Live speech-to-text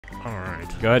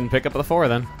Alright. Go ahead and pick up the 4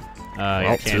 then.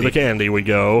 Well, to the candy we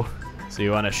go. So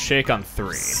you want to shake on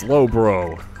 3. Slow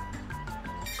bro.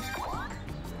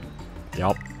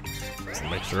 Yup. Just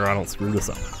make sure I don't screw this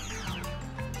up.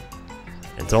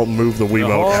 And don't move the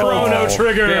Wiimote at all. Chrono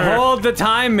trigger! Behold the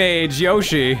time mage,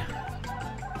 Yoshi.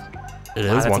 It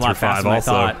is 1 through 5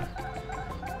 also.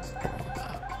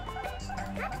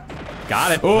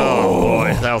 Got it. Oh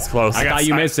boy, that was close. I thought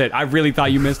you missed it. I really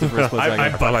thought you missed it for a split second.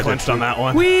 I butt clenched on that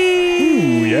one.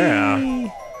 Ooh, yeah.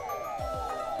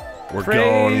 We're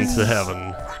going to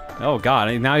heaven. Oh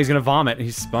god, now he's gonna vomit.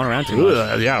 He's spun around too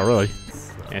much. Yeah, really.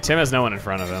 Yeah, Tim has no one in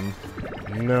front of him.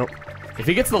 Nope. If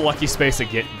he gets the lucky space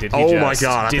again, did he Oh just? my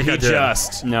god, I think I did.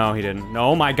 Just? No, he didn't.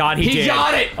 Oh my god, he did. He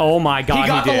got it! Oh my god, He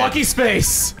got did. the lucky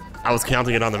space! I was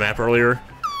counting it on the map earlier.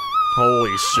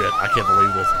 Holy shit, I can't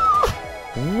believe this.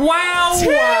 Wow,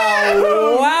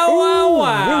 wow, wow,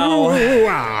 wow,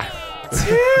 wow.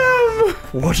 Tim!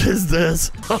 What is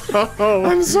this?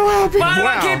 I'm so happy. Why do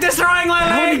I keep destroying my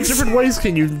How many legs? different ways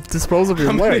can you dispose of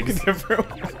your legs?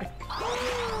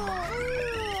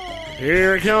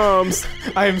 Here it comes.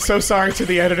 I am so sorry to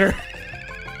the editor.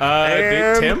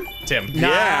 And- Tim? Tim.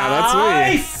 Yeah, that's me.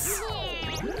 Nice.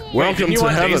 Welcome Didn't you to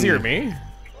want heaven. Daisy or me?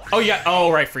 Oh yeah.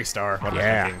 Oh right, free star. What am I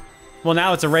Yeah. thinking? Well,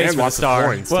 now it's a race And for the lots of star.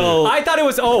 coins, Well, too. I thought it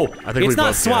was. Oh, I think we it's not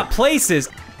both swap get it. places.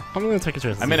 I'm gonna take a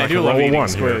chance. I mean, I do love eating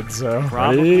squid, so.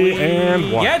 Ready,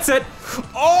 and 1. Gets it.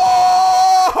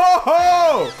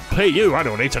 Oh! Hey you, I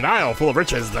donate an aisle full of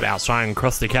riches that outshine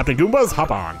crusty Captain Goombas. Hop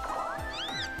on.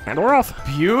 And we're off.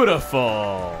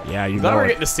 Beautiful. Yeah, you Glad know we're it.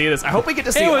 getting to see this. I hope we get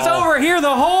to see It was all. over here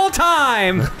the whole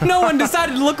time. No one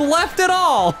decided to look left at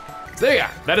all. So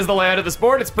yeah, that is the layout of this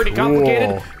board. It's pretty complicated,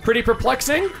 Cool. pretty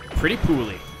perplexing, pretty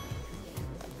pooly.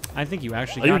 I think you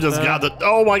actually You got just the... got the.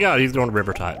 Oh my god, he's going to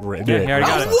River Tide. Yeah, he already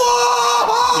got it.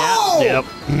 Whoa! Yep.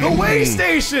 The way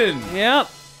station. Yep.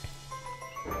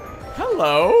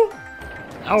 Hello.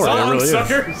 Oh, So it long, really is.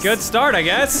 suckers. Good start, I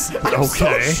guess. I'm so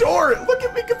Okay. short. Look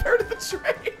at me compared to the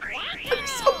train. I'm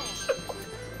so short.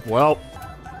 Well.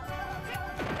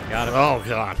 Got it. Oh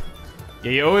god.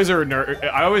 Yeah, you always are.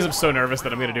 I always am so nervous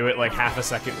that I'm gonna do it like half a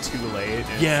second too late.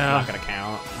 And Yeah. It's not gonna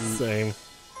count. Same.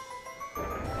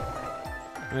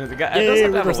 I mean, the guy, Yay, it does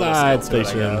have to have a little Riverside skill to it, I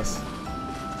Station. guess.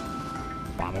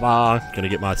 Ba ba ba. Gonna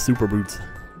get my super boots.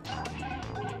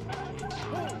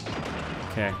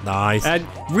 Okay. Nice. It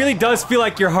really does feel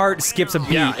like your heart skips a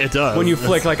beat. Yeah, it does. When you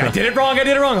flick, like, I did it wrong, I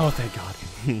did it wrong. Oh, thank God.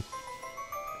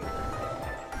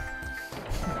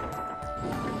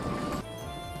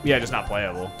 Yeah, just not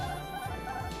playable.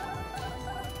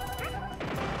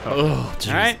 Oh, jeez.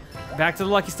 All right, back to the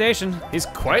lucky station. He's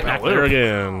quite Back a there loop.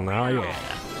 again. Oh yeah.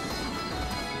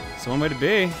 It's one way to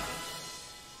be.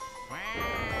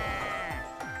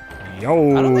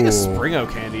 Yo. I don't think a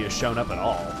Springo candy has shown up at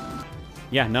all.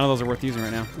 Yeah, none of those are worth using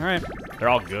right now. All right. They're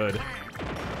all good.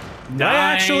 I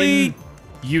actually...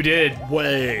 You did.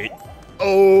 Wait.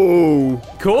 Oh.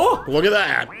 Cool? Look at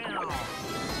that.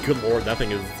 Good lord, that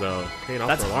thing is paying off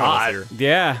That's for a lot of us hot. here.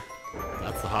 Yeah.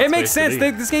 That's the hot It makes space sense. to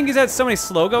be. This game has so many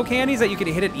slow-go candies that you could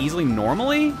hit it easily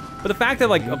normally, but the fact that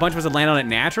like a bunch of us would land on it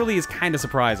naturally is kind of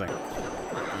surprising.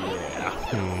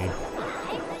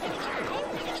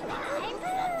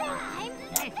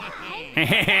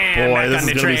 Boy, this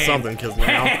is gonna be something, because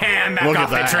now, look at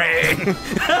that.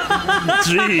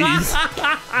 Jeez.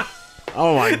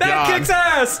 Oh my god. That kicks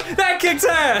ass! That kicks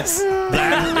ass!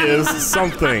 That is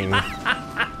something.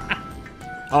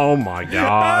 Oh my god.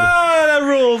 Ah, that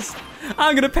rules.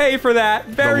 I'm gonna pay for that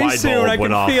very light soon. bulb I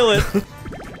went can off. feel it.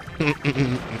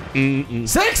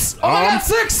 6? Oh, I got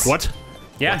 6. What?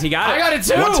 Yeah, he got it. I got it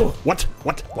too. What?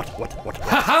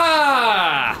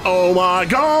 Ha! Oh my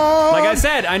god! Like I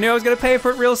said, I knew I was gonna pay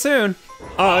for it real soon.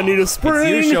 I need a It's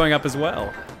spring. you showing up as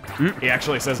well. He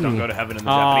actually says don't go to heaven in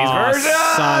the Japanese version.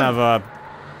 Son of a.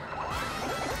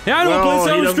 Yeah, I know Well, a place he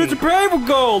that was doesn't- just to pay for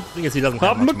gold. I guess he doesn't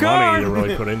Up have much my car. money to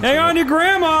really put into Hang on, it. your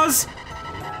grandma's.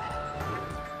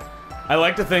 I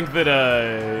like to think that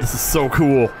This is so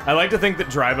cool. I like to think that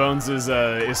Drybones is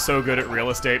so good at real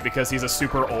estate because he's a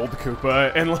super old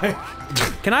Koopa and like.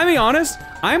 Can I be honest?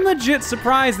 I'm legit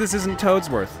surprised this isn't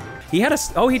Toadsworth. He had a.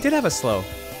 Oh, he did have a slow.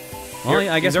 Well,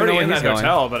 I guess he's we know already where in he's that going.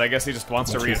 hotel, but I guess he just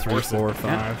wants to 1, 2, 3, reinforce 4, it.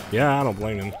 5. Yeah, I don't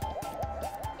blame him.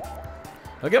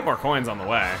 He'll get more coins on the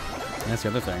way. That's the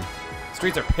other thing.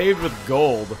 Streets are paved with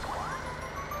gold.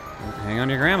 Hang on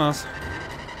to your grandma's.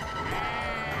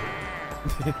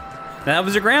 That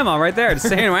was your grandma right there, just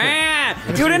saying, "Ah,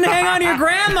 you didn't hang on to your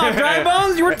grandma, Dry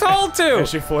Bones. You were told to." And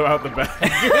she flew out the back.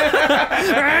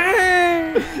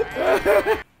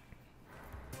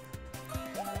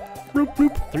 Boop,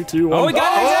 boop. 3, 2, 1. Oh, we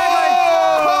got it exactly.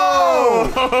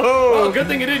 Oh, good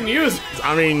thing you didn't use it.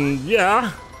 I mean,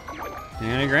 yeah.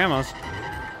 Any grandmas.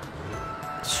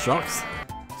 Shucks.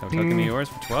 So tucking me yours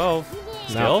for 12.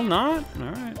 Still not?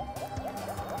 Alright.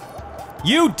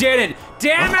 You didn't!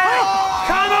 Damn it!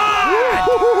 Come on!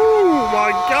 Oh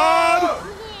my god!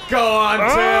 Go on, Tim.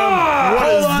 What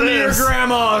Hold is on to your this?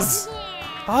 grandmas.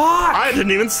 I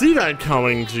didn't even see that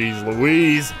coming, jeez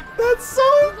Louise. That's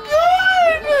so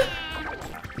good!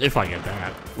 If I get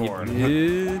that.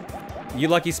 You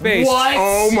lucky space. What?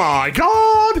 Oh my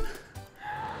god!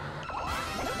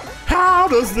 How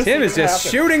does this Tim is even just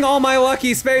happen? shooting all my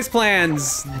lucky space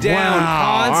plans down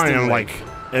Wow, constantly. I am like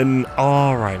in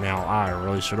awe right now. I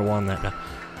really should have won that.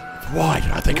 Why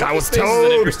did I think I was Space is an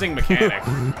Toad? interesting mechanic.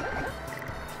 I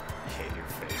hate your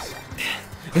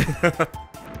face.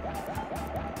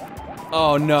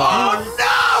 Oh no. Oh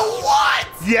no! What?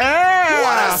 Yeah!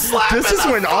 What a slap This in is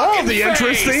the when all fucking the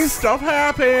interesting face. stuff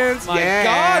happens. My yeah.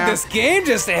 god, this game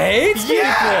just hates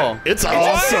people. It's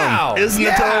awesome, Wow. isn't it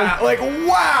Yeah, though? like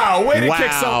wow, way to kick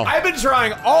Wow. some. I've been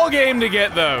trying all game to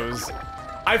get those.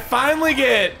 I finally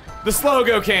get the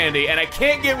Slogo candy, and I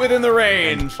can't get within the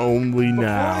range. Only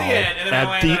now, the end, and then I at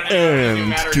land the on it, and it doesn't end,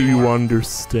 matter do you anymore.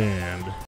 understand?